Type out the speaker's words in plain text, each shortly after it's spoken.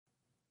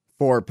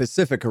for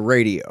Pacifica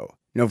Radio,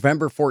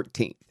 November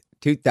 14th,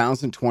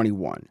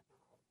 2021.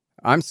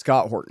 I'm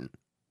Scott Horton.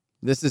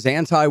 This is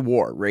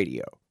Anti-War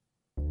Radio.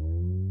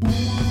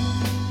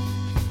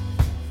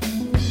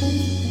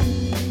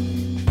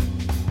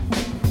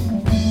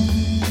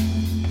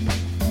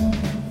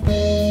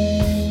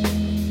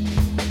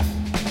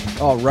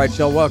 All right,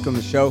 y'all, welcome to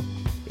the show.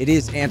 It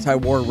is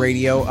Anti-War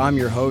Radio. I'm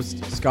your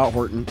host, Scott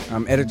Horton.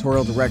 I'm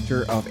editorial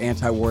director of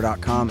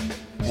antiwar.com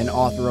and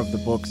author of the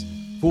books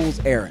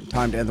Fool's Errand,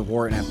 Time to End the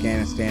War in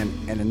Afghanistan,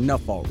 and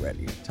Enough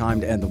Already, Time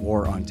to End the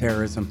War on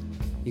Terrorism.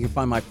 You can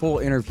find my full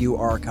interview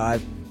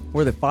archive,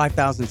 more than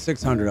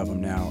 5,600 of them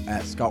now,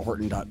 at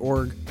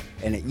scotthorton.org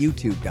and at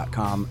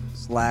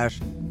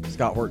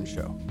youtube.com/Scott Horton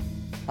Show.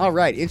 All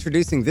right,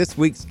 introducing this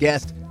week's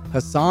guest,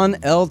 Hassan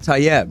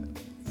El-Tayyab,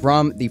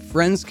 from the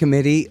Friends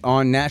Committee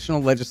on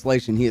National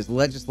Legislation. He is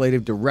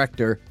legislative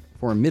director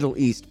for Middle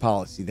East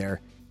policy there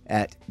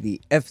at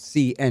the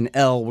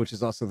FCNL, which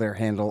is also their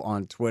handle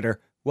on Twitter.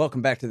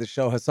 Welcome back to the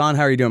show. Hassan,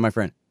 how are you doing, my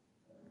friend?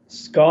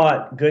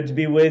 Scott, good to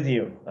be with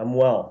you. I'm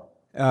well.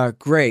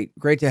 Great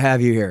to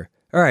have you here.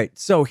 All right,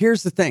 so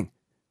here's the thing.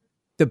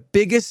 The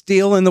biggest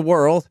deal in the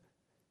world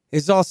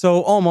is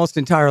also almost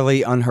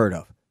entirely unheard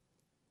of.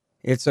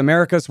 It's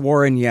America's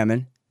war in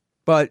Yemen,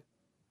 but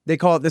they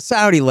call it the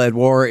Saudi-led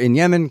war in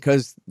Yemen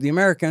because the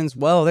Americans,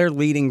 well, they're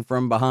leading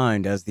from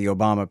behind, as the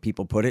Obama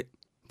people put it.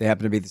 They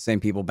happen to be the same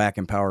people back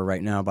in power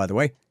right now, by the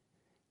way.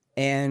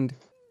 And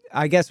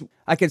I guess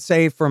I could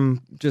say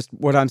from just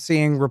what I'm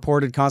seeing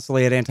reported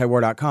constantly at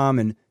antiwar.com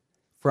and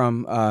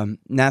from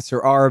Nasser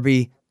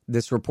Arabi,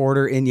 this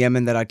reporter in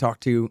Yemen that I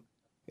talked to,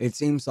 it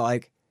seems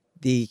like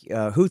the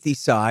Houthi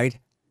side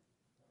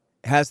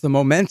has the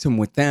momentum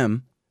with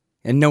them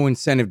and no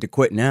incentive to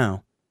quit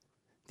now.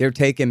 They're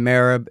taking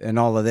Marib and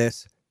all of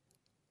this.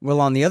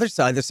 Well, on the other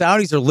side, the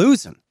Saudis are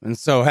losing and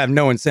so have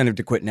no incentive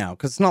to quit now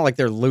because it's not like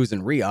they're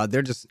losing Riyadh.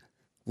 They're just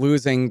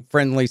losing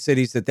friendly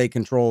cities that they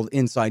controlled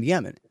inside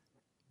Yemen.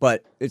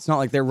 But it's not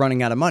like they're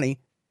running out of money,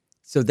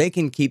 so they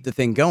can keep the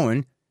thing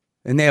going,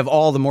 and they have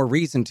all the more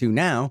reason to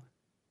now,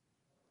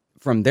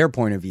 from their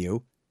point of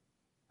view,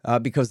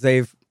 because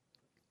they've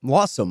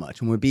lost so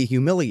much and would be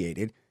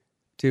humiliated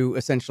to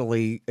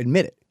essentially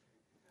admit it.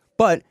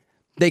 But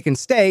they can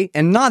stay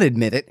and not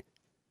admit it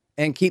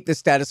and keep the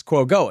status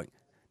quo going.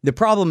 The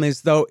problem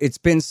is, though, it's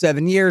been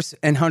 7 years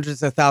and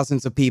hundreds of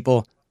thousands of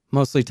people,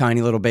 mostly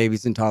tiny little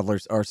babies and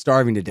toddlers, are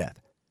starving to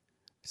death.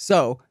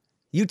 So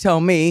you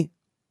tell me,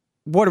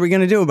 what are we going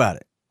to do about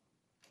it?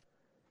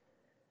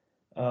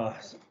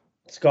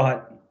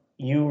 Scott,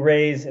 you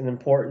raise an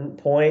important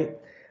point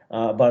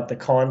about the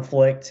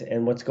conflict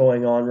and what's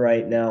going on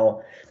right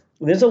now.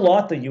 There's a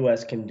lot the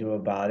U.S. can do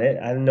about it.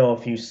 I don't know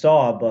if you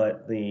saw,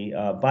 but the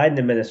Biden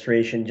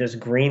administration just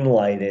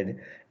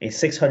green-lighted a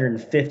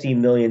 $650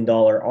 million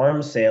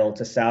arms sale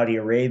to Saudi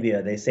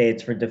Arabia. They say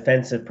it's for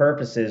defensive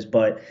purposes,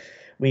 but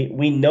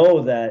we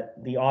know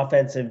that the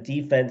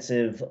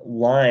offensive-defensive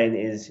line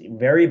is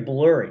very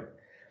blurry,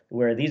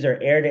 where these are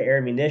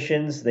air-to-air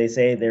munitions. They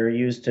say they're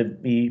used to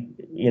be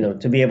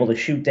able to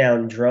shoot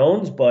down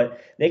drones, but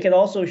they can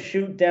also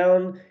shoot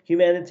down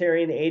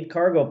humanitarian aid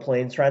cargo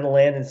planes trying to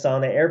land in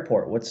Sana'a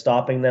Airport. What's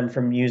stopping them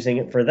from using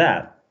it for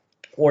that?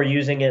 Or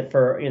using it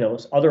for,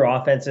 other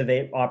offensive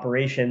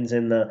operations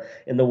in the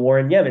war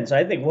in Yemen. So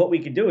I think what we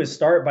could do is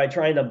start by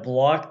trying to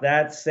block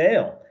that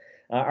sale.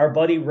 Our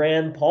buddy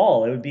Rand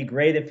Paul, it would be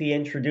great if he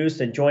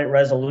introduced a joint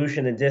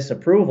resolution of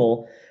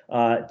disapproval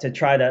to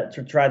try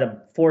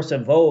to force a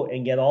vote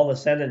and get all the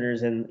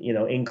senators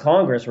in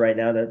Congress right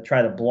now to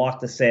try to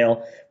block the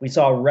sale. We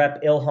saw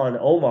Rep. Ilhan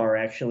Omar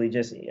actually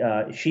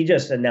she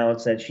just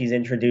announced that she's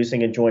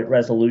introducing a joint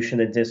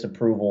resolution of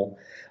disapproval,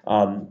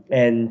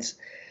 and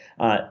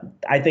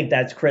I think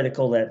that's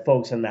critical that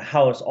folks in the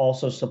House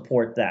also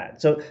support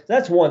that. So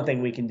that's one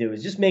thing we can do,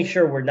 is just make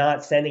sure we're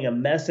not sending a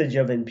message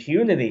of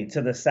impunity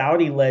to the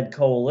Saudi-led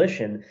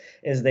coalition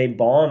as they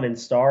bomb and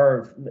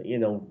starve,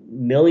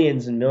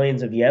 millions and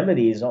millions of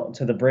Yemenis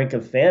to the brink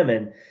of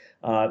famine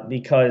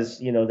because,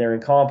 they're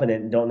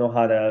incompetent and don't know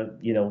how to,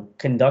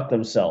 conduct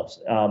themselves.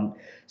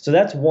 So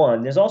that's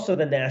one. There's also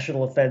the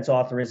National Defense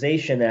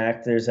Authorization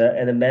Act. There's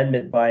an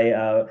amendment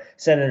by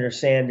Senator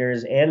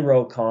Sanders and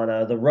Ro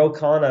Khanna. The Ro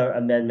Khanna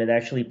amendment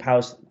actually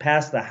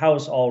passed the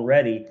House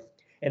already,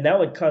 and that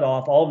would cut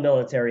off all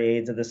military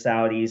aid to the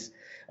Saudis,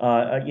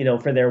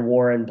 for their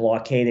war and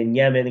blockade in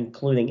Yemen,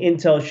 including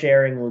intel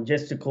sharing,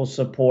 logistical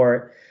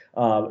support,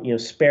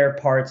 spare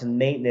parts and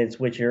maintenance,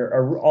 which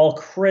are all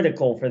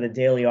critical for the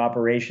daily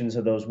operations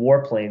of those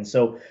warplanes.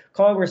 So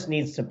Congress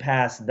needs to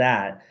pass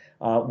that.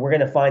 We're going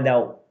to find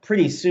out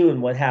pretty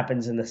soon what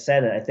happens in the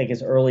Senate. I think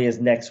as early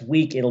as next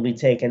week it'll be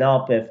taken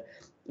up if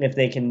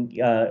they can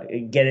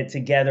get it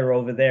together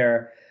over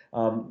there.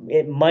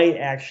 It might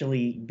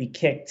actually be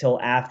kicked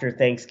till after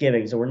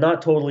Thanksgiving. So we're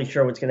not totally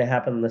sure what's going to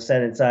happen on the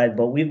Senate side,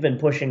 but we've been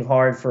pushing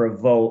hard for a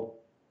vote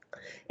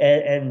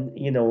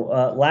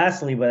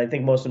Lastly, but I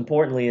think most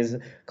importantly, is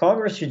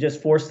Congress should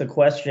just force the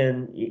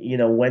question,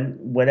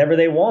 whenever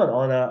they want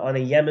on a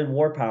Yemen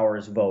war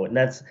powers vote, and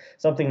that's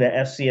something that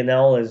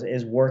FCNL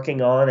is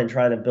working on and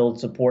trying to build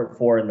support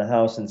for in the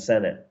House and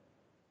Senate.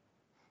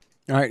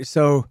 All right.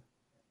 So,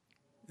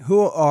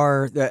 who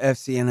are the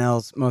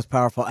FCNL's most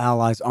powerful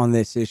allies on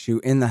this issue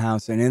in the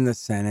House and in the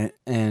Senate?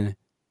 And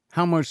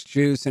how much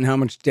juice and how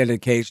much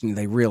dedication do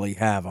they really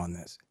have on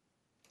this?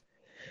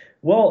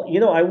 Well,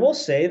 I will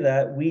say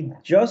that we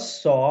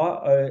just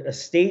saw a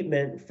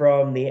statement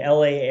from the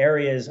LA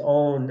area's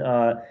own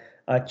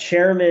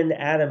Chairman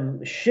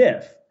Adam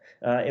Schiff.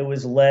 It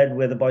was led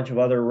with a bunch of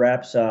other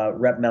reps,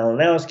 Rep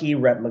Malinowski,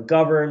 Rep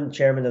McGovern,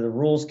 Chairman of the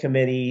Rules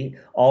Committee,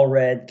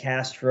 Allred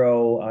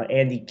Castro,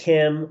 Andy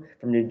Kim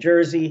from New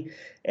Jersey.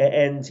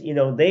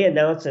 They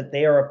announced that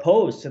they are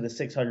opposed to the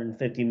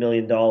 $650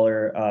 million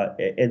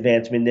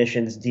advanced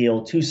munitions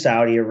deal to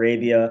Saudi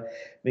Arabia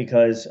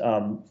because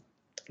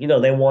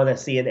they want to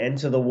see an end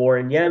to the war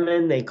in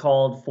Yemen. They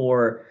called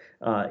for,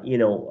 a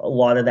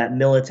lot of that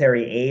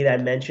military aid I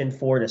mentioned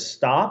for to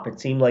stop. It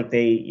seemed like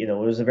it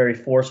was a very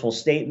forceful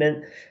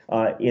statement.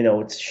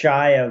 It's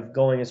shy of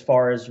going as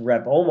far as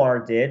Rep Omar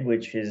did,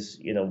 which is,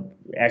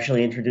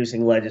 actually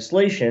introducing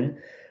legislation.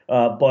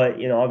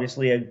 But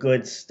obviously a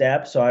good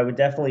step. So I would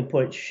definitely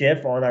put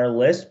Schiff on our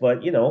list.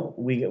 But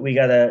we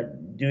got to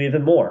do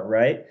even more,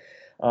 right?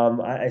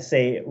 I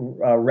say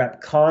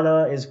Rep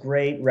Khanna is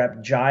great.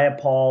 Rep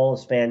Jayapal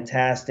is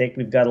fantastic.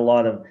 We've got a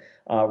lot of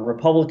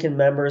Republican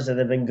members that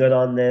have been good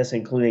on this,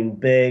 including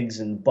Biggs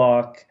and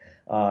Buck.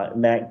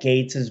 Matt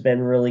Gaetz has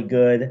been really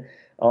good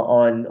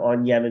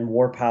on Yemen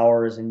war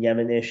powers and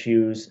Yemen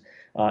issues,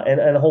 and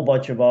a whole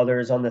bunch of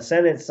others. On the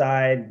Senate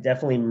side,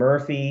 definitely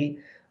Murphy.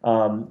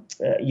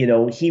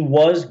 He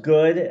was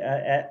good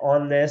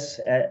on this.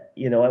 At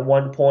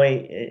one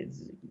point,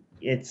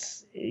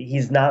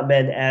 he's not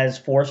been as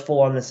forceful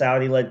on the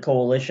Saudi-led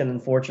coalition,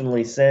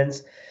 unfortunately,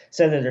 since.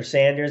 Senator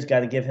Sanders,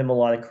 got to give him a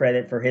lot of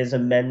credit for his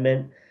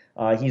amendment.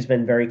 He's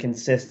been very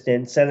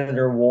consistent.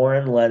 Senator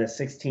Warren led a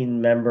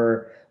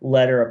 16-member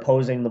letter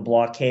opposing the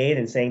blockade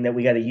and saying that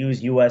we got to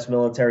use U.S.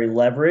 military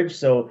leverage.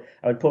 So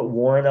I would put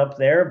Warren up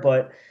there,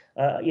 but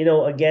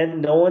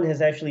again, no one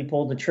has actually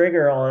pulled the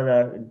trigger on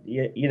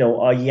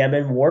a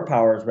Yemen war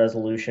powers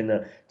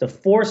resolution to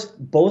force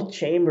both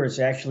chambers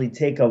to actually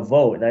take a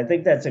vote. And I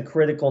think that's a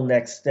critical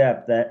next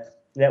step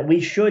that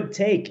we should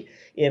take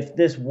if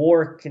this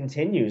war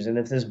continues and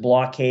if this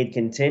blockade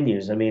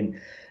continues. I mean,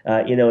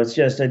 it's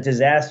just a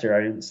disaster.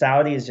 I mean,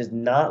 Saudi is just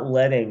not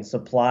letting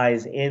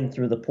supplies in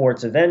through the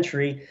ports of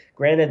entry.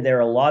 Granted, there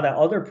are a lot of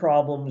other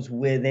problems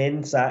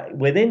within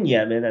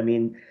Yemen. I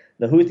mean,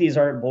 the Houthis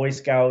aren't Boy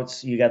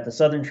Scouts. You got the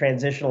Southern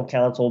Transitional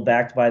Council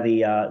backed by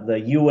the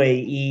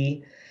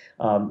UAE.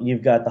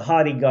 You've got the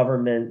Hadi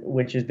government,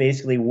 which is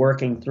basically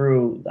working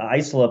through the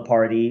Isla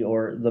Party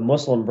or the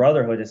Muslim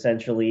Brotherhood,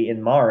 essentially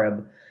in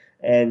Marib,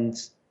 and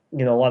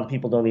a lot of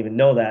people don't even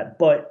know that.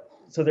 But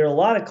so there are a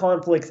lot of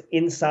conflicts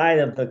inside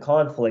of the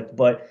conflict,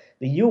 but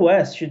the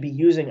U.S. should be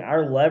using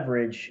our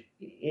leverage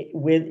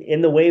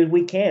in the way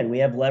we can. We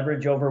have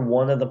leverage over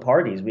one of the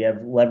parties. We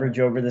have leverage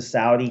over the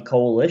Saudi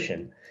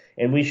coalition.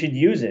 And we should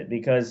use it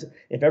because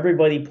if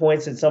everybody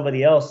points at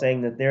somebody else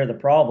saying that they're the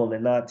problem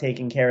and not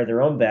taking care of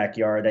their own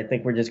backyard, I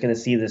think we're just going to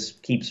see this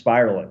keep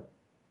spiraling.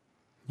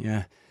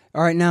 Yeah.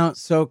 All right. Now,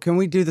 so can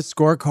we do the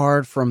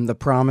scorecard from the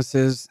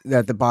promises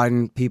that the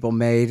Biden people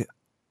made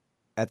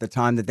at the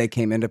time that they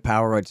came into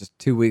power, just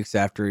 2 weeks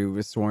after he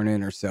was sworn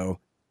in or so?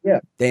 Yeah.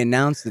 They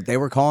announced that they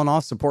were calling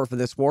off support for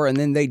this war, and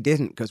then they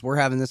didn't because we're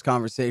having this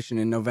conversation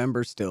in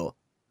November still.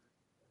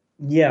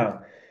 Yeah.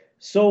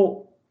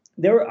 So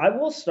I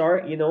will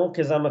start,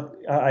 because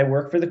I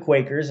work for the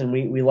Quakers and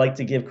we like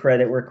to give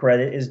credit where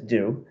credit is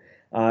due.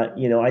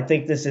 I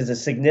think this is a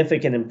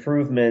significant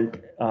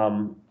improvement,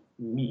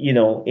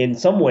 in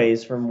some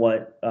ways from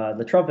what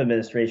the Trump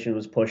administration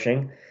was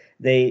pushing.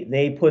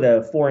 They put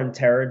a foreign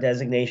terror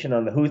designation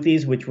on the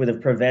Houthis, which would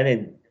have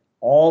prevented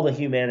all the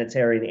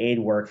humanitarian aid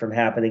work from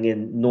happening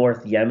in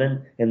North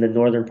Yemen, in the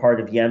northern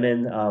part of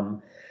Yemen,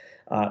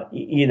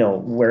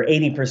 where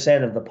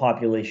 80% of the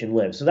population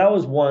lives. So that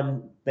was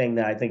one thing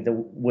that I think that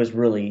was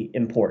really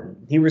important.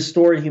 He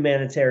restored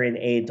humanitarian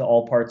aid to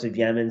all parts of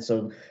Yemen,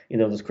 so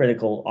those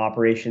critical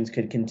operations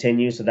could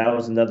continue. So that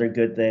was another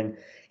good thing.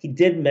 He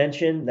did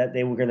mention that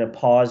they were going to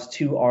pause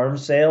 2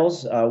 arms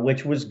sales,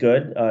 which was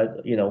good.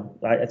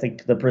 I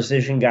think the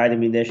precision guided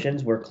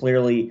munitions were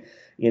clearly,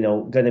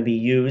 going to be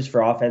used for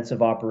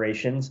offensive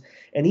operations.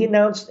 And he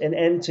announced an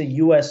end to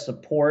U.S.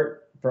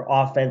 support for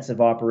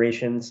offensive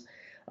operations.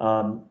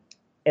 And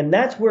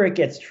that's where it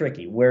gets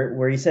tricky,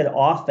 where he said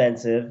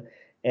offensive,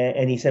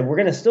 and he said we're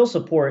going to still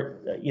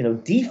support,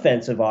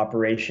 defensive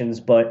operations,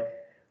 but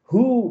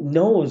who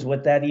knows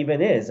what that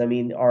even is? I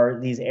mean, are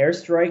these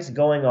airstrikes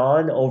going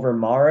on over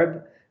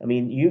Marib? I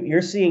mean,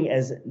 you're seeing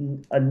as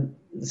a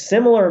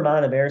similar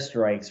amount of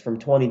airstrikes from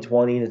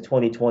 2020 to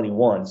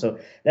 2021. So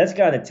that's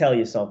got to tell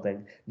you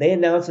something. They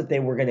announced that they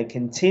were going to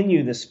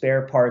continue the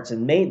spare parts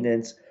and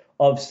maintenance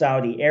of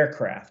Saudi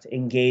aircraft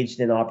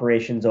engaged in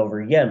operations over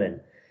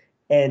Yemen.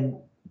 And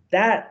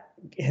that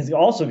has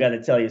also got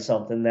to tell you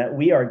something, that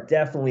we are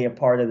definitely a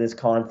part of this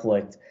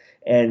conflict,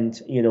 and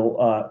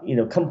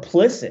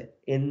complicit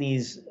in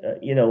these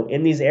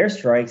in these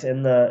airstrikes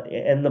and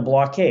the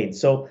blockade.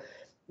 So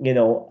you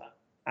know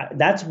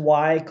that's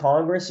why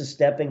Congress is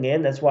stepping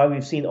in. That's why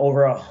we've seen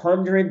over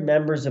 100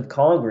 members of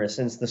Congress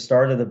since the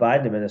start of the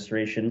Biden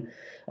administration,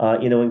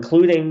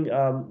 including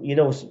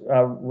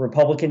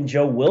Republican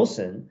Joe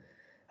Wilson,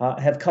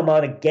 have come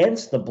out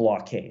against the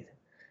blockade.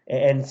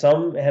 And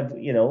some have,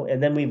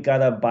 and then we've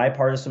got a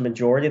bipartisan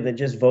majority that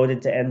just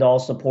voted to end all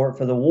support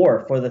for the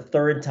war for the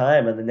third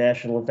time in the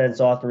National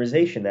Defense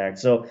Authorization Act.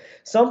 So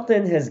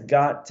something has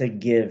got to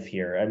give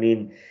here. I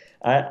mean,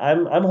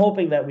 I'm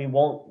hoping that we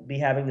won't be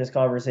having this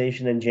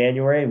conversation in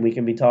January, and we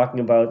can be talking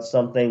about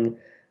something,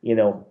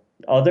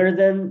 other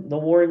than the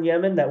war in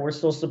Yemen that we're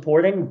still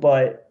supporting.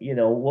 But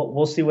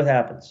we'll see what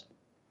happens.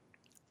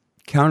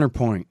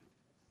 Counterpoint: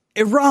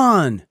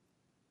 Iran.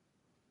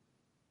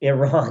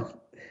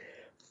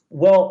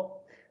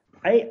 Well,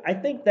 I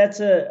think that's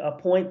a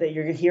point that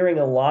you're hearing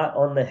a lot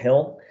on the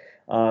Hill,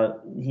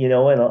 and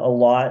a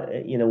lot,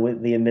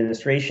 with the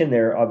administration.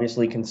 They're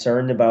obviously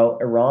concerned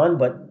about Iran,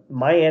 but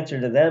my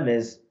answer to them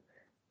is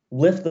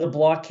lift the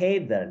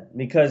blockade then,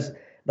 because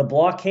the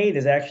blockade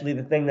is actually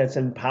the thing that's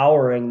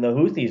empowering the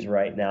Houthis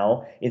right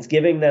now. It's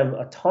giving them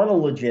a ton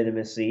of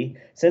legitimacy.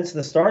 Since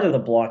the start of the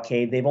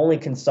blockade, they've only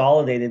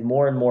consolidated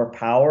more and more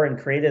power and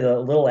created a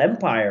little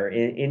empire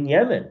in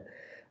Yemen.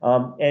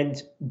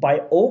 And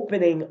by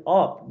opening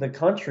up the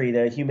country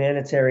to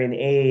humanitarian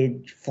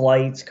aid,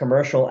 flights,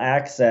 commercial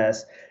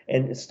access,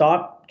 and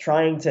stop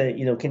trying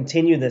to,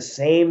 continue the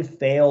same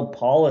failed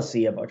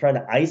policy of trying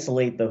to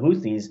isolate the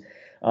Houthis,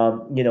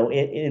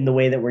 in the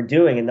way that we're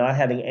doing, and not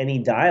having any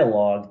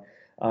dialogue,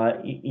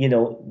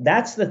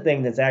 that's the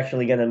thing that's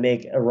actually going to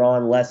make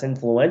Iran less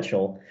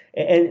influential.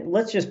 And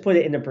let's just put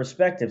it into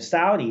perspective.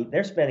 Saudi,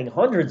 they're spending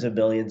hundreds of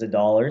billions of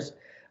dollars,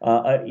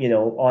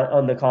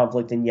 on the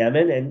conflict in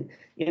Yemen, and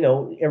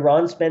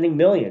Iran's spending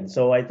millions.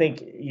 So I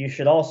think you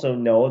should also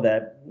know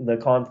that the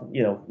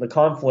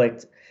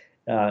conflict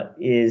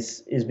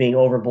is being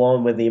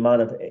overblown with the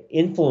amount of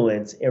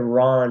influence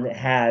Iran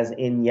has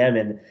in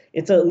Yemen.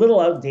 It's a little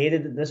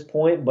outdated at this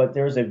point, but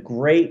there's a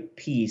great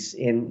piece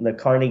in the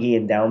Carnegie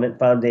Endowment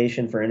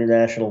Foundation for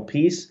International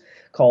Peace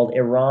called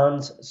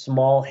Iran's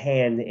Small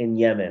Hand in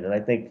Yemen, and I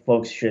think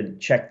folks should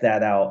check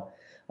that out.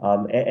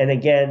 And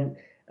again,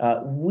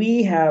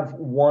 we have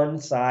one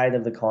side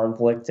of the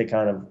conflict to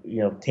kind of,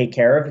 take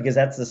care of, because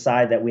that's the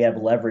side that we have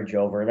leverage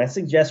over. And I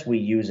suggest we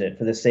use it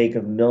for the sake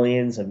of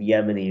millions of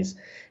Yemenis,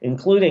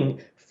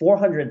 including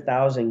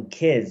 400,000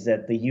 kids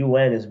that the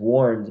UN has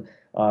warned,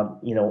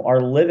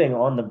 are living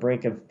on the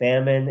brink of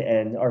famine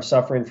and are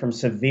suffering from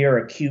severe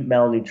acute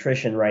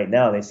malnutrition right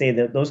now. They say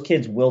that those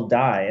kids will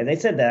die. And they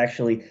said that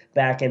actually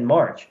back in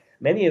March.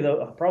 Many of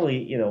those,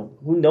 probably,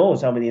 who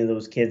knows how many of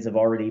those kids have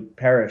already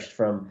perished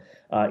from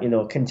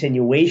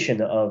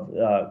continuation of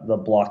the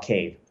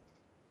blockade.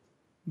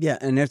 Yeah,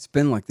 and it's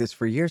been like this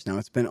for years now.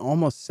 It's been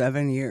almost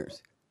 7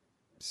 years.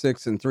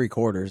 6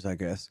 3/4, I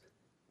guess.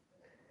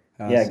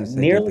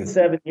 Nearly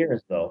 7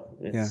 years, though.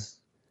 Yeah.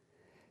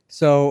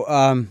 So,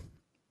 I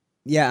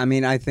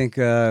mean, I think,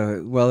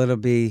 it'll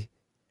be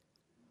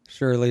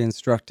surely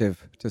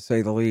instructive, to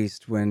say the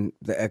least, when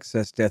the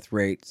excess death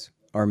rates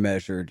are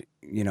measured,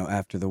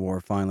 after the war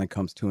finally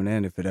comes to an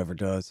end, if it ever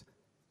does.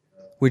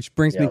 Which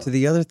brings me to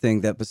the other thing,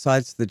 that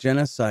besides the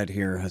genocide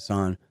here,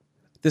 Hassan,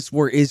 this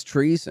war is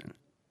treason.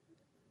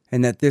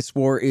 And that this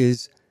war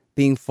is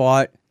being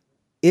fought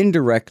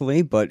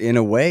indirectly, but in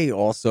a way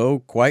also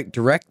quite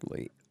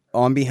directly,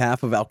 on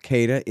behalf of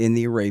Al-Qaeda in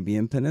the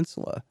Arabian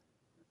Peninsula.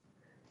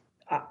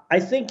 I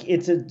think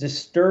it's a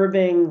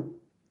disturbing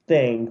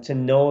thing to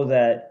know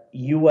that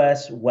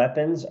U.S.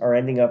 weapons are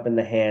ending up in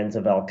the hands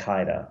of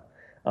Al-Qaeda.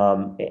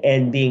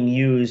 And being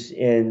used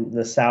in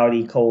the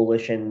Saudi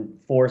coalition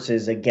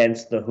forces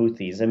against the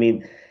Houthis. I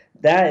mean,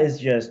 that is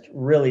just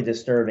really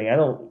disturbing. I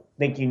don't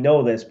think you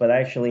know this, but I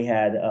actually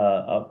had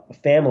a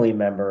family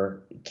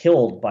member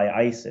killed by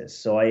ISIS.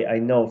 So I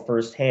know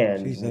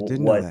firsthand. Jeez, I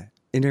didn't know that.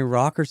 In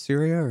Iraq or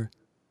Syria?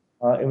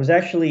 It was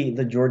actually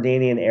the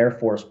Jordanian Air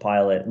Force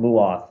pilot,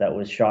 Muath, that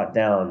was shot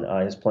down.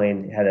 His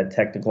plane had a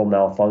technical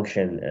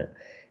malfunction,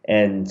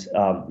 and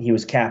he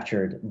was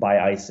captured by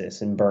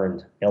ISIS and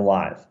burned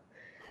alive.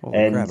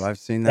 Holy crap, I've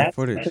seen that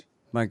footage.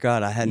 My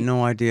God, I had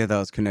no idea that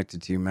was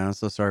connected to you, man. I'm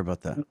so sorry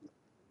about that.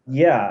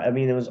 Yeah, I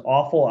mean, it was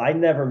awful. I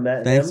never met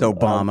him. Thanks,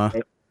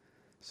 Obama.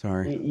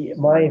 Sorry.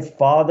 My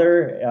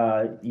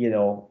father,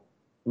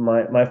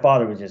 my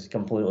father was just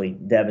completely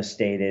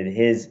devastated.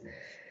 His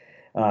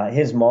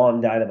mom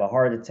died of a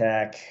heart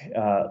attack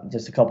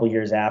just a couple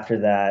years after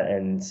that,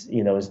 and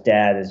his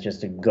dad is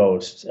just a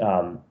ghost.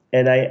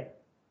 And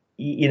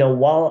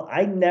while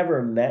I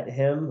never met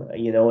him,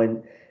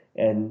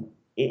 and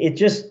it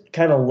just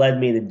kind of led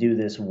me to do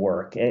this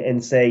work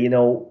and say,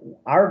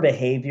 our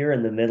behavior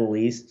in the Middle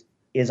East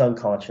is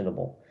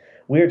unconscionable.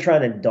 We're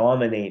trying to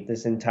dominate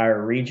this entire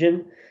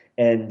region,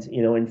 and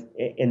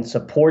in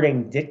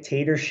supporting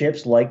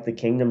dictatorships like the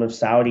Kingdom of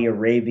Saudi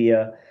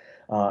Arabia,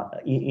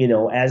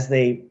 as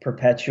they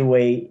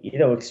perpetuate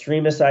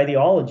extremist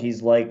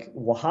ideologies like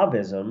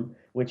Wahhabism,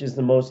 which is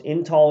the most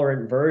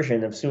intolerant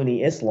version of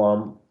Sunni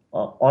Islam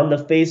on the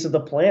face of the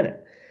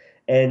planet.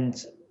 And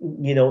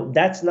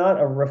that's not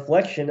a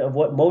reflection of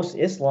what most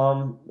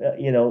Islam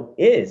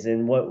is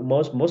and what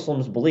most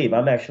Muslims believe.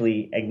 I'm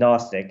actually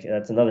agnostic.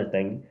 That's another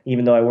thing,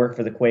 even though I work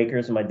for the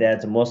Quakers and my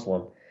dad's a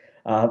Muslim.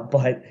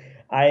 But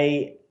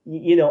I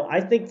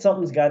think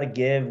something's got to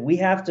give. We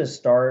have to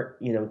start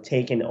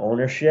taking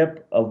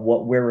ownership of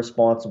what we're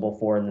responsible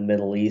for in the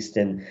Middle East.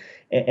 And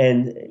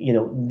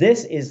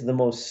this is the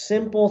most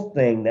simple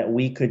thing that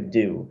we could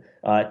do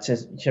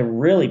to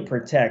really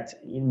protect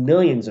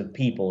millions of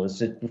people, is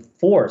to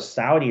force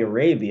Saudi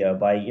Arabia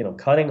by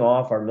cutting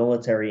off our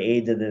military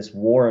aid to this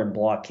war and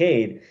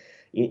blockade,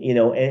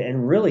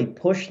 and really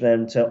push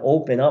them to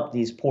open up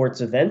these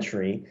ports of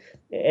entry.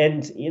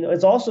 And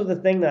it's also the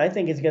thing that I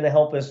think is going to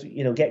help us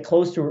get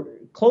closer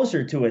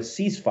to a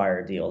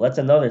ceasefire deal. That's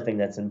another thing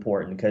that's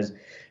important, because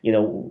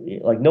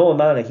like no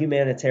amount of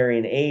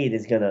humanitarian aid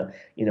is going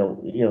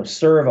to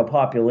serve a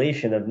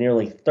population of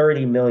nearly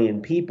 30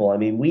 million people. I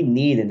mean, we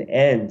need an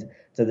end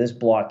to this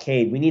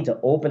blockade. We need to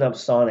open up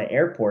Sana'a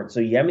airport so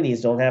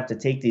Yemenis don't have to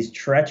take these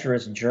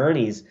treacherous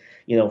journeys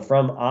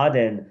from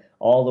Aden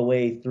all the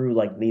way through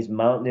like these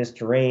mountainous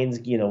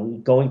terrains,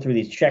 going through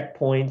these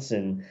checkpoints.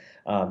 And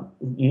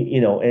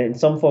and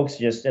some folks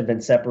just have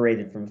been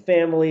separated from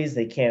families.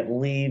 They can't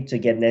leave to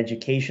get an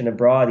education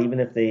abroad, even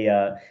if they,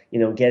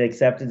 get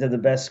accepted to the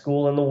best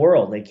school in the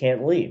world. They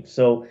can't leave.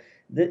 So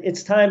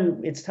it's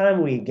time. It's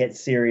time we get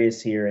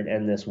serious here and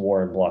end this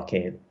war and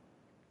blockade.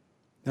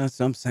 That's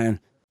what I'm saying.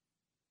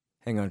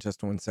 Hang on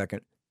just 1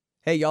 second.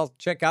 Hey, y'all,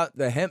 check out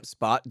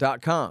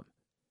thehempspot.com.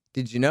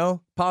 Did you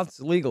know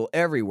pot's legal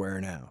everywhere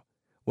now?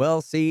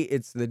 Well, see,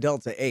 it's the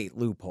Delta 8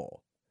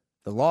 loophole.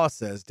 The law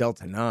says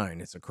Delta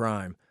 9 is a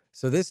crime,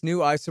 so this new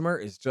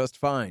isomer is just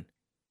fine.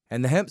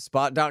 And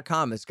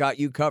thehempspot.com has got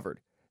you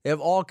covered. They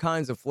have all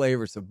kinds of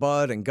flavors of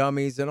bud and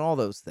gummies and all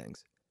those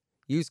things.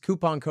 Use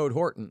coupon code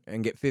Horton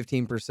and get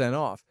 15%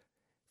 off.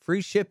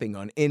 Free shipping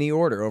on any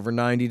order over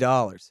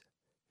 $90.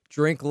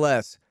 Drink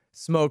less,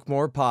 smoke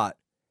more pot.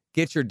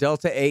 Get your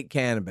Delta 8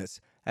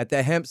 cannabis at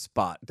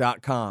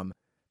thehempspot.com,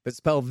 but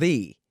spell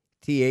the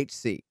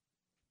THC.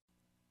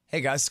 Hey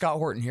guys, Scott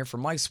Horton here for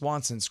Mike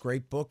Swanson's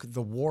great book,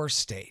 The War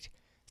State.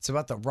 It's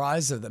about the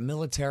rise of the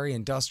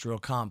military-industrial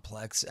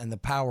complex and the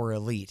power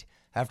elite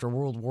after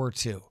World War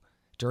II,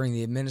 during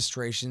the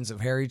administrations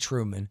of Harry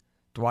Truman,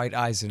 Dwight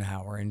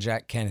Eisenhower, and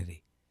Jack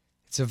Kennedy.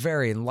 It's a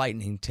very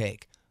enlightening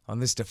take on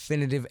this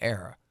definitive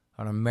era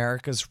on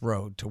America's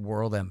road to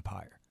world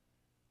empire.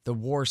 The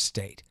War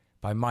State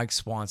by Mike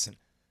Swanson.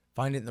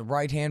 Find it in the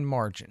right-hand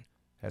margin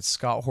at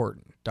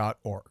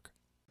scotthorton.org.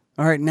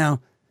 All right, now,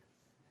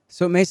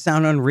 so it may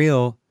sound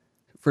unreal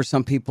for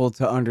some people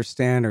to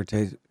understand or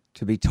to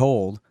be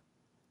told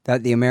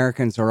that the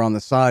Americans are on the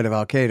side of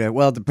Al-Qaeda.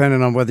 Well,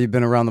 depending on whether you've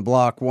been around the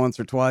block once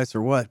or twice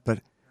or what.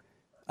 But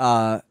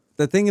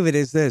the thing of it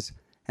is this,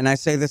 and I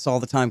say this all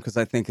the time because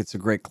I think it's a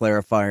great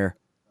clarifier.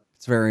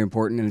 It's very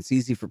important, and it's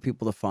easy for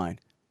people to find.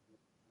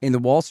 In the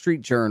Wall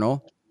Street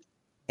Journal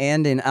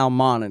and in Al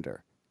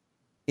Monitor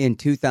in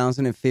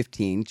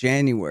 2015,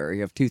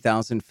 January of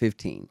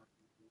 2015,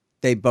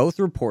 they both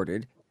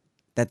reported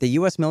that the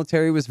U.S.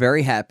 military was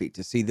very happy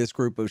to see this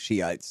group of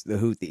Shiites, the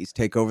Houthis,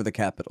 take over the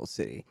capital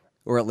city.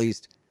 Or at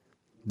least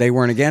they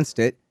weren't against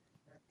it.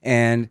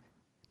 And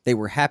they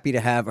were happy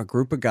to have a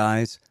group of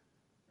guys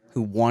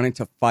who wanted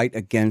to fight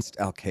against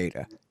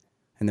Al-Qaeda.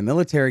 And the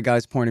military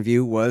guy's point of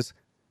view was,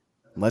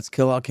 let's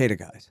kill Al-Qaeda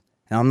guys.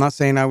 Now, I'm not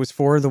saying I was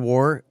for the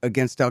war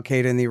against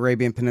Al-Qaeda in the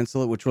Arabian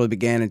Peninsula, which really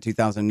began in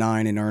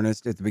 2009 in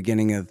earnest at the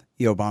beginning of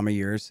the Obama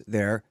years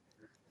there,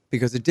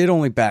 because it did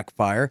only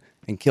backfire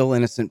and kill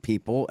innocent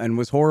people and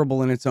was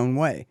horrible in its own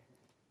way.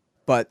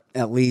 But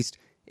at least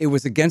it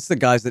was against the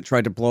guys that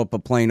tried to blow up a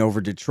plane over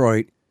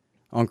Detroit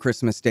on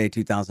Christmas Day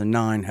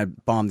 2009,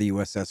 had bombed the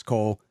USS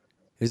Cole.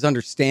 It is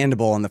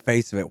understandable on the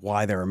face of it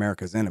why they're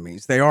America's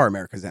enemies. They are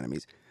America's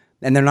enemies.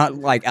 And they're not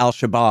like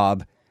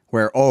Al-Shabaab,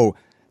 where,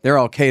 they're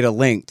Al-Qaeda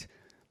linked.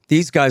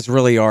 These guys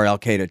really are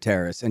Al-Qaeda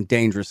terrorists and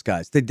dangerous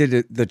guys. They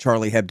did the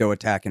Charlie Hebdo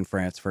attack in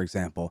France, for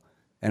example,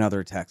 and other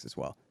attacks as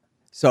well.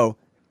 So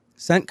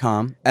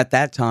CENTCOM, at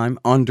that time,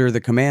 under the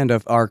command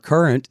of our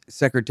current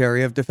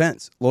Secretary of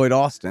Defense, Lloyd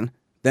Austin,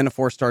 then a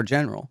four-star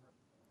general,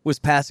 was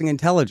passing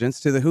intelligence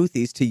to the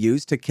Houthis to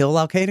use to kill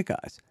Al-Qaeda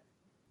guys.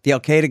 The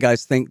Al-Qaeda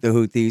guys think the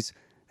Houthis,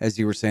 as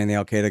you were saying, the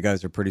Al-Qaeda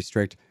guys are pretty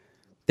strict.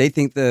 They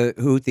think the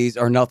Houthis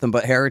are nothing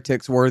but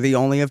heretics worthy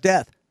only of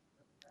death.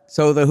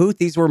 So the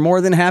Houthis were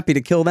more than happy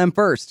to kill them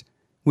first,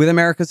 with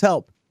America's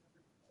help.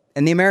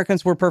 And the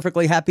Americans were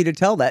perfectly happy to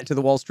tell that to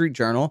the Wall Street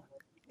Journal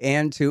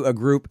and to a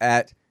group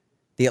at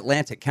the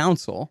Atlantic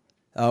Council,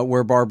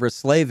 where Barbara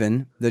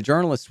Slavin, the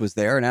journalist, was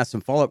there and asked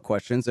some follow-up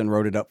questions and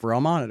wrote it up for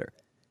Al Monitor.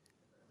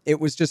 It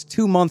was just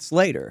 2 months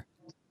later,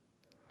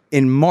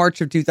 in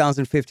March of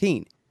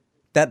 2015,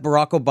 that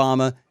Barack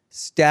Obama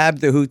stabbed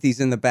the Houthis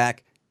in the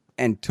back,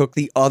 and took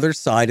the other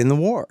side in the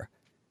war.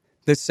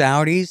 The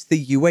Saudis,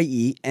 the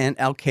UAE, and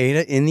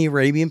Al-Qaeda in the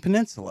Arabian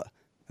Peninsula.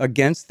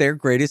 Against their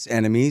greatest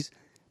enemies,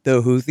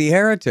 the Houthi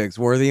heretics,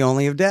 worthy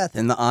only of death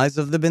in the eyes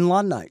of the bin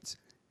Ladenites.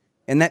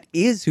 And that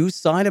is whose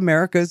side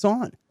America is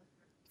on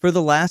for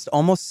the last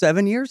almost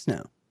 7 years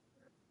now.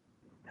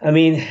 I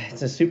mean,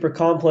 it's a super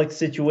complex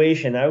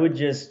situation. I would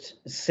just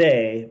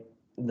say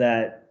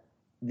that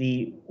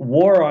the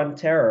war on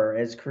terror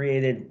has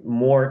created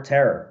more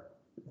terror.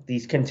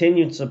 These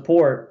continued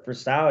support for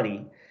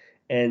Saudi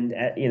and,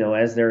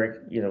 as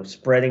they're,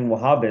 spreading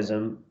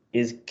Wahhabism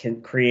is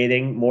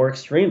creating more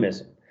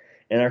extremism.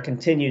 And our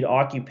continued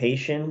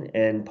occupation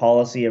and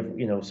policy of,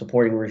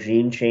 supporting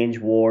regime change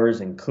wars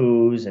and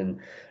coups and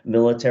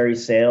military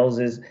sales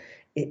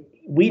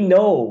we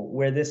know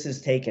where this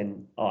has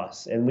taken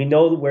us, and we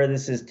know where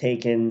this has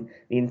taken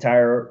the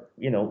entire,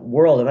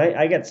 world. And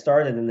I got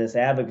started in this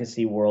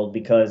advocacy world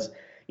because,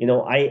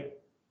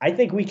 I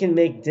think we can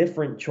make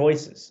different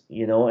choices,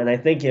 and I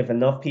think if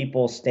enough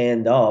people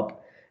stand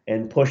up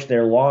and push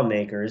their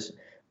lawmakers,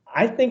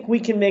 I think we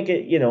can make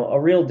it, a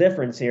real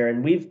difference here.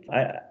 And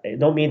I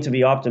don't mean to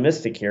be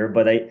optimistic here,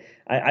 but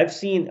I've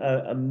seen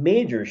a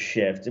major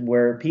shift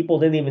where people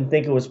didn't even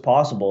think it was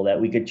possible that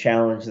we could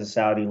challenge the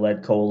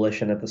Saudi-led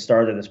coalition at the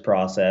start of this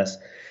process.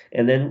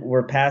 And then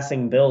we're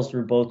passing bills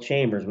through both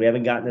chambers. We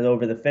haven't gotten it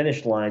over the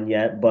finish line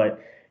yet, but,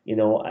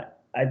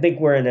 I think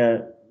we're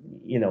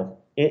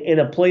in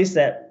a place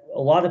that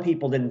a lot of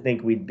people didn't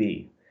think we'd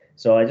be.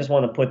 So I just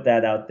want to put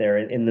that out there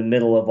in the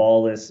middle of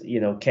all this,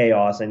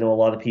 chaos. I know a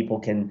lot of people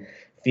can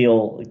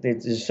feel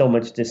there's so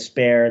much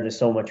despair, there's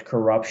so much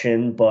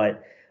corruption,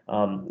 but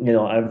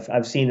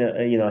I've seen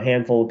a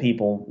handful of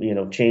people,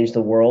 change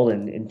the world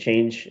and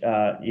change,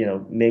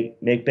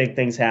 make big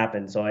things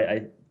happen. So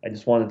I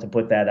just wanted to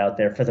put that out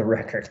there for the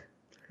record.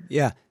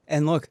 Yeah,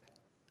 and look,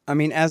 I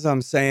mean, as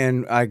I'm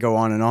saying, I go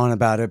on and on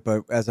about it,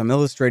 but as I'm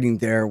illustrating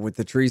there with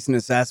the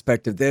treasonous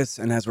aspect of this,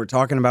 and as we're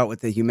talking about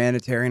with the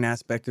humanitarian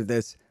aspect of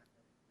this,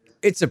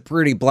 it's a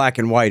pretty black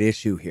and white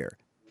issue here.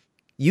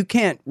 You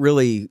can't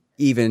really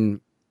even,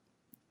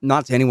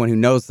 not to anyone who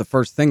knows the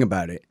first thing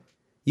about it,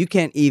 you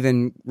can't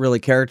even really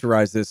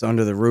characterize this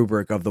under the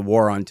rubric of the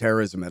war on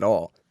terrorism at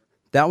all.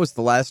 That was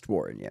the last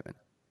war in Yemen.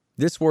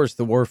 This war is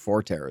the war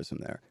for terrorism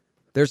there.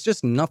 There's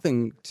just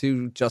nothing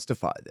to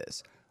justify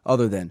this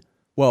other than,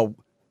 well,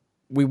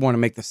 we want to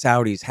make the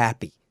Saudis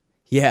happy.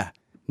 Yeah,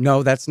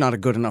 no, that's not a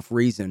good enough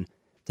reason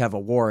to have a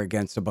war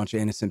against a bunch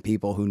of innocent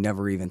people who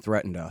never even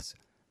threatened us.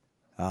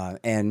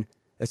 And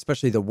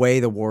especially the way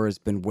the war has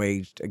been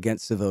waged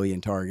against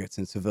civilian targets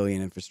and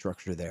civilian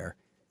infrastructure there.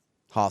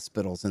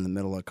 Hospitals in the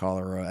middle of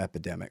cholera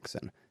epidemics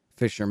and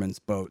fishermen's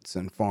boats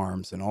and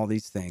farms and all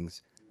these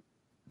things.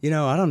 I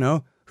don't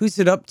know. Who's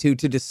it up to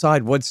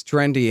decide what's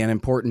trendy and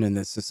important in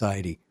this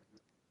society?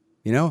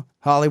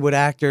 Hollywood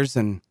actors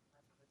and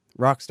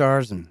rock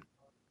stars and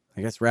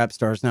I guess rap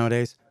stars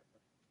nowadays.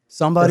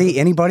 Somebody,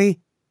 anybody?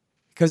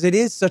 Because it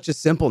is such a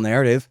simple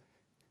narrative.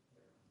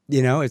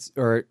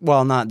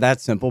 Not that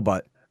simple,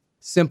 but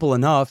simple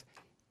enough.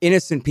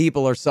 Innocent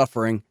people are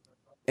suffering,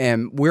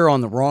 and we're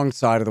on the wrong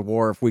side of the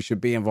war if we should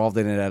be involved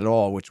in it at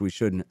all, which we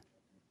shouldn't.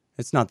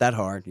 It's not that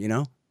hard,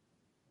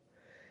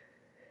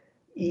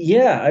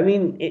 Yeah, I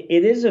mean,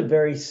 it is a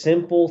very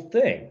simple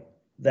thing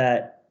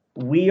that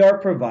we are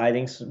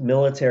providing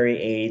military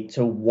aid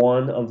to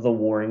one of the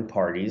warring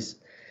parties,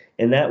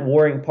 and that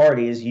warring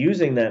party is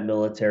using that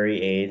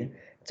military aid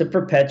to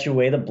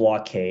perpetuate a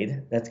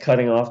blockade that's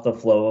cutting off the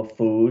flow of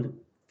food,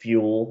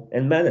 fuel,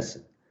 and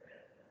medicine.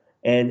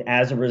 And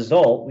as a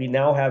result, we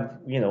now have,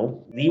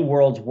 the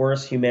world's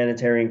worst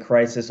humanitarian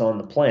crisis on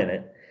the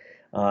planet,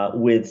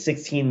 with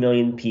 16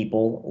 million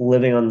people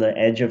living on the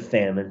edge of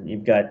famine.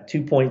 You've got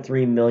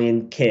 2.3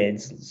 million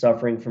kids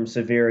suffering from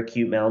severe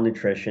acute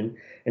malnutrition,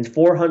 and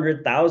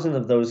 400,000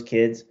 of those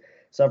kids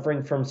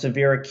suffering from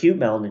severe acute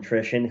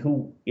malnutrition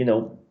who,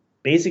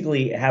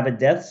 basically have a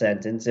death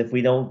sentence if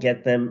we don't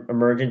get them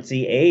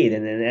emergency aid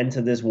and an end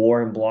to this war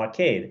and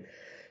blockade.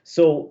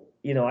 So,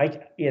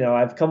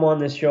 I've come on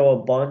this show a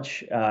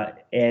bunch,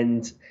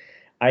 and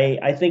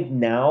I think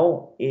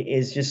now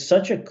is just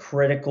such a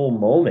critical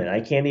moment.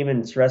 I can't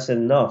even stress it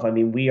enough. I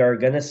mean, we are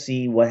going to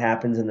see what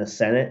happens in the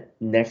Senate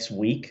next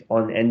week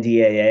on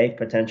NDAA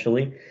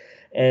potentially,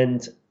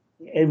 and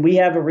we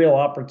have a real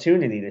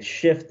opportunity to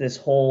shift this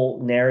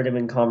whole narrative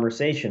and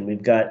conversation.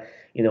 We've got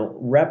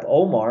Rep.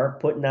 Omar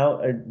putting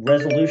out a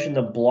resolution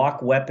to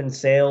block weapon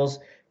sales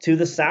to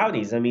the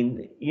Saudis. I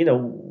mean,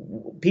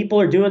 people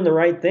are doing the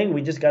right thing.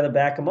 We just got to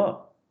back them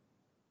up.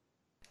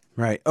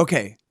 Right.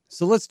 Okay.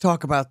 So let's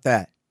talk about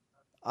that.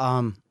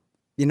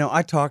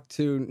 I talked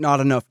to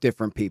not enough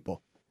different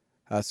people.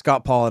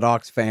 Scott Paul at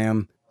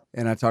Oxfam,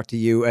 and I talked to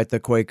you at the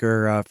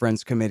Quaker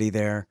Friends Committee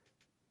there.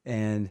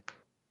 And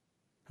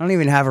I don't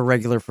even have a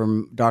regular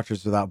from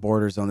Doctors Without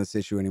Borders on this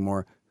issue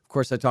anymore. Of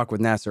course, I talk with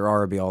Nasser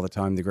Arabi all the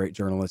time, the great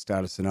journalist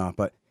out of Sanaa.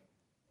 But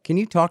can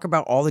you talk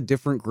about all the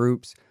different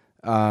groups?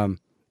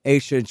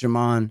 Aisha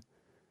Jaman,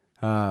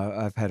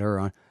 I've had her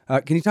on.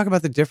 Can you talk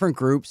about the different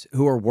groups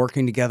who are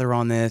working together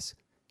on this,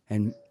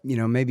 and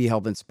maybe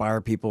help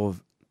inspire people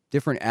of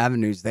different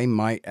avenues they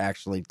might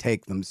actually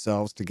take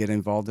themselves to get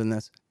involved in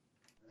this?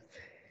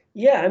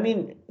 Yeah, I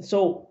mean,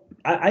 so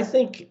I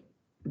think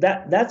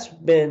that's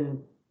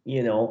been,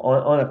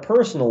 on a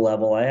personal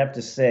level, I have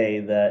to say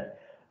that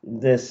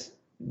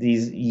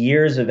these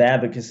years of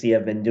advocacy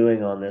I've been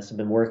doing on this, I've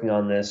been working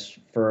on this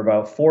for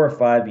about 4 or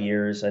 5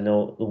 years. I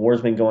know the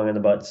war's been going on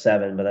about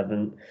 7, but I've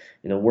been,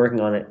 working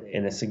on it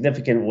in a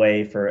significant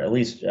way for at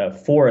least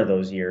 4 of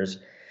those years.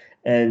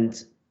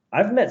 And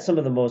I've met some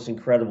of the most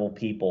incredible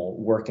people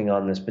working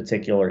on this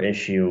particular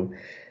issue,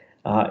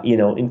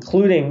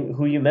 including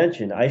who you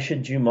mentioned,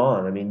 Aisha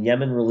Juman. I mean,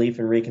 Yemen Relief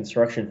and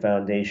Reconstruction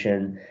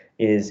Foundation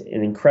is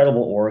an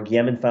incredible org.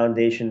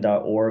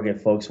 YemenFoundation.org.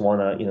 If folks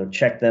want to,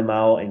 check them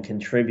out and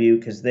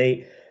contribute, because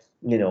they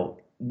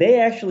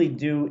actually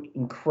do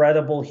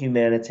incredible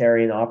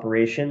humanitarian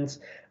operations,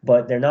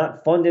 but they're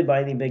not funded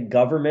by any big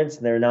governments.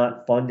 They're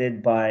not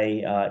funded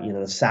by,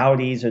 the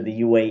Saudis or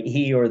the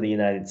UAE or the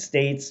United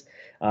States.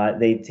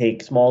 They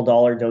take small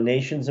dollar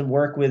donations and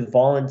work with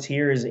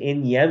volunteers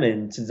in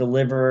Yemen to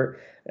deliver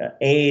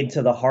aid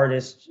to the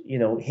hardest,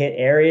 hit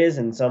areas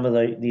and some of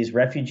these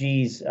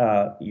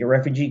your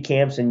refugee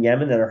camps in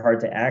Yemen that are hard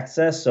to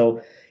access.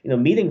 So,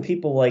 meeting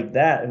people like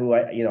that who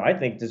I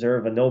think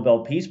deserve a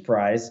Nobel Peace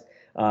Prize,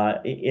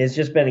 it's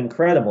just been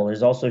incredible.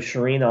 There's also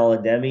Shireen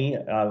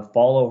Al-Ademi.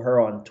 Follow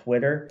her on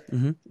Twitter.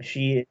 Mm-hmm.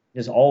 She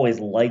just always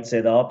lights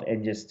it up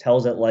and just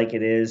tells it like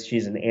it is.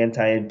 She's an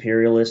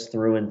anti-imperialist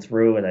through and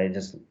through, and I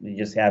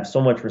just have so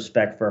much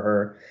respect for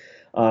her.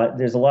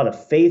 There's a lot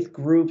of faith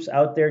groups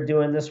out there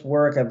doing this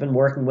work. I've been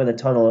working with a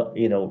ton of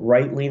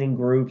right-leaning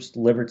groups,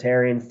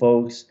 libertarian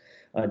folks,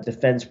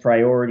 Defense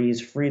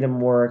Priorities,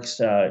 Freedom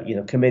Works,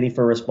 Committee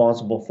for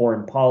Responsible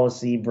Foreign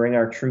Policy, Bring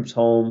Our Troops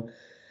Home.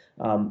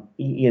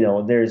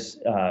 There's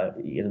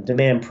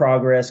Demand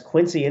Progress,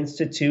 Quincy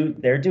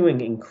Institute. They're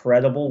doing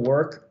incredible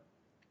work.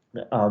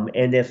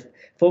 And if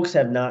folks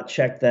have not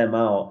checked them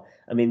out,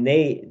 I mean,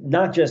 they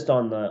not just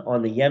on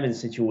the Yemen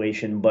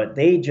situation, but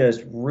they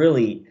just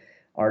really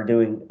are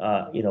doing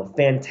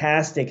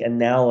fantastic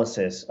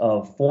analysis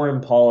of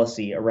foreign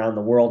policy around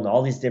the world in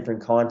all these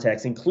different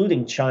contexts,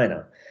 including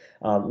China,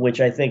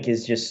 which I think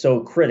is just so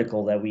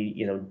critical that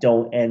we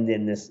don't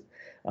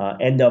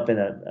end up in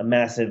a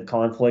massive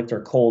conflict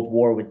or Cold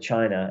War with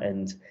China.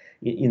 And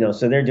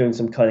so they're doing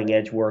some cutting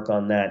edge work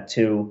on that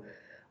too.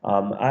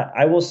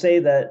 I will say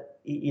that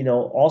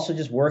also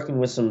just working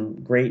with some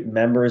great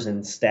members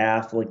and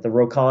staff, like the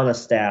Rokana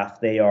staff.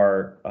 They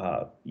are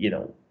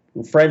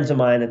friends of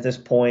mine at this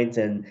point,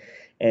 and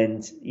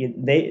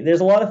there's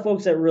a lot of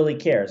folks that really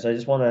care. So I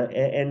just want to,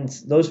 and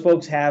those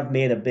folks have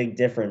made a big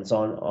difference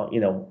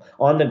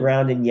on the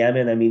ground in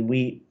Yemen. I mean,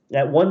 we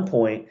at one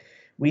point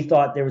we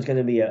thought there was going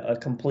to be a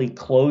complete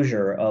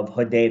closure of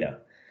Hodeidah.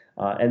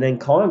 And then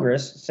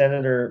Congress,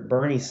 Senator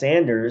Bernie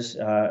Sanders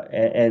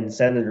and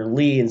Senator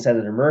Lee and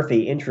Senator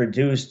Murphy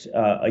introduced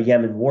a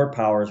Yemen War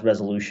Powers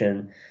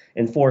resolution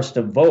and forced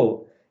a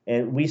vote.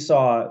 And we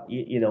saw,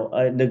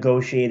 a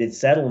negotiated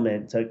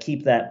settlement to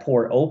keep that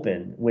port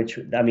open, which,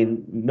 I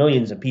mean,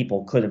 millions of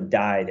people could have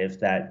died if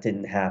that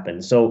didn't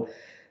happen. So,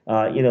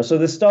 so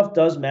this stuff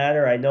does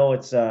matter. I know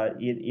it's,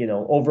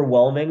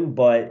 overwhelming,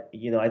 but,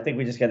 I think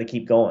we just got to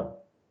keep going.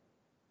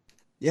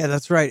 Yeah,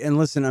 that's right. And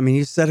listen, I mean,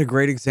 you set a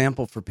great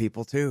example for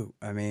people too.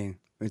 I mean,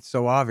 it's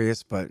so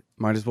obvious, but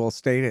might as well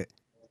state it.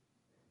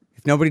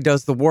 If nobody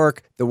does the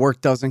work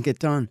doesn't get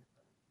done.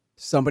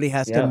 Somebody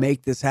has to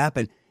make this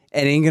happen. It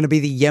ain't going to be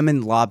the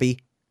Yemen lobby,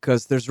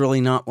 because there's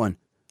really not one,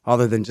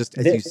 other than just,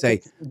 as you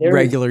say,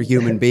 regular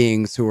human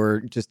beings who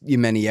are just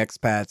Yemeni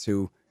expats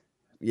who,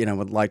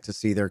 would like to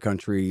see their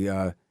country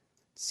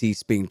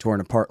cease being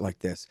torn apart like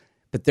this.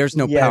 But there's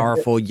no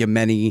powerful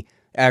Yemeni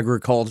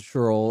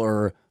agricultural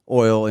or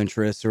oil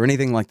interests or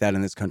anything like that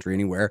in this country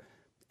anywhere.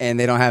 And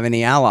they don't have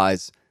any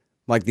allies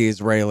like the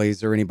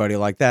Israelis or anybody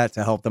like that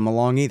to help them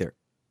along either.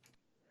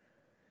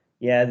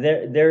 Yeah,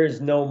 there is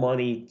no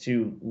money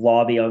to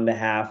lobby on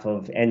behalf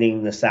of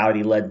ending the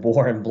Saudi-led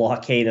war and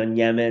blockade on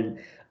Yemen,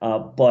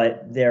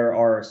 but there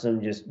are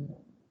some just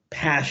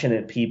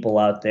passionate people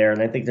out there,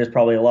 and I think there's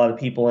probably a lot of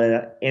people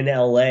in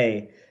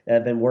LA that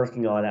have been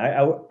working on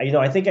it.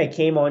 I think I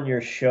came on your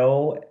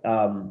show.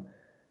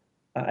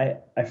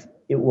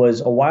 It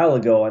was a while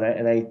ago,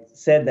 and I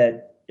said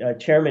that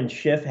Chairman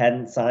Schiff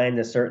hadn't signed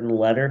a certain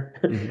letter,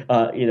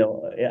 or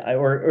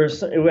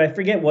I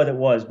forget what it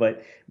was,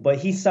 but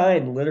he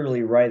signed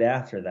literally right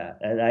after that,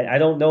 and I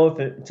don't know if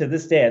it, to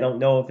this day, I don't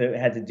know if it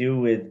had to do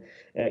with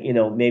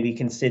maybe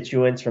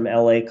constituents from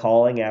LA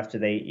calling after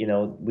they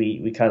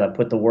we kind of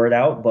put the word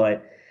out,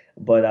 but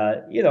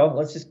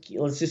let's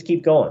just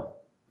keep going.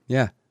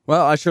 Yeah.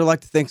 Well, I sure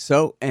like to think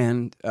so,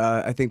 and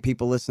I think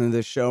people listening to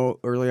this show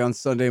early on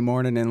Sunday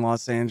morning in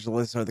Los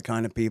Angeles are the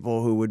kind of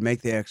people who would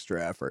make the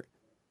extra effort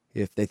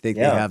if they think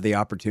they have the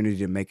opportunity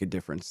to make a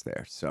difference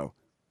there. So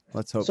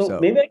let's hope so. So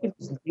maybe I could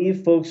just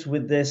leave folks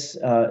with this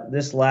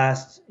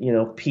last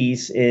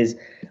piece is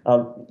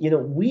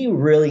we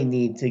really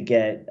need to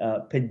get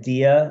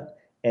Padilla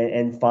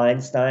and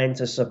Feinstein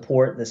to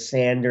support the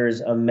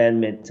Sanders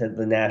amendment to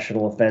the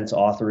National Defense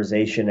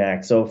Authorization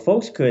Act. So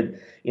folks could,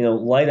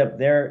 light up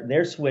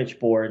their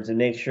switchboards and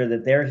make sure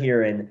that they're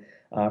hearing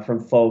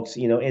from folks,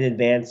 in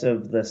advance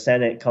of the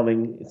Senate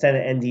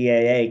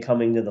NDAA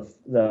coming to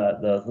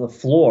the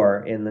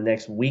floor in the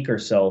next week or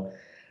so.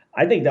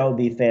 I think that would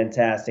be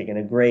fantastic and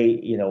a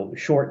great,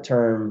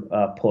 short-term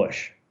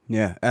push.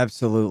 Yeah,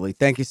 absolutely.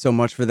 Thank you so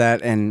much for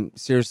that. And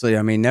seriously,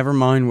 I mean, never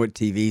mind what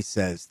TV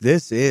says.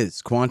 This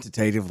is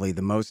quantitatively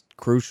the most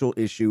crucial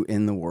issue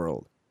in the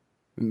world.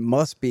 It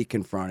must be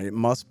confronted. It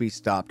must be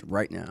stopped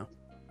right now.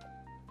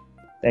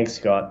 Thanks,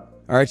 Scott.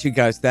 All right, you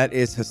guys, that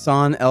is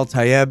Hassan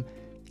El-Tayyab.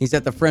 He's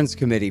at the Friends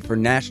Committee for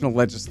National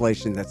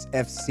Legislation. That's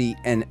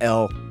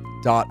FCNL.org.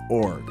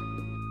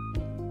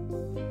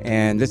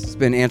 And this has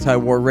been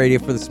Anti-War Radio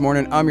for this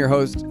morning. I'm your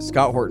host,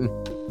 Scott Horton.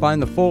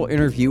 Find the full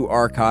interview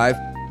archive,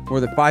 more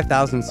than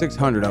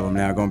 5,600 of them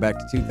now, going back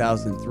to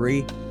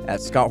 2003, at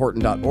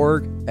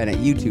scotthorton.org and at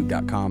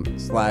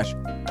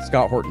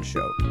youtube.com/Scott Horton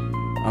Show.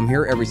 I'm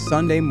here every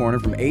Sunday morning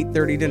from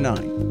 8:30 to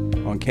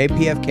 9 on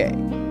KPFK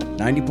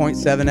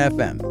 90.7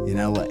 FM in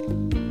LA.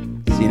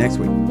 See you next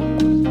week.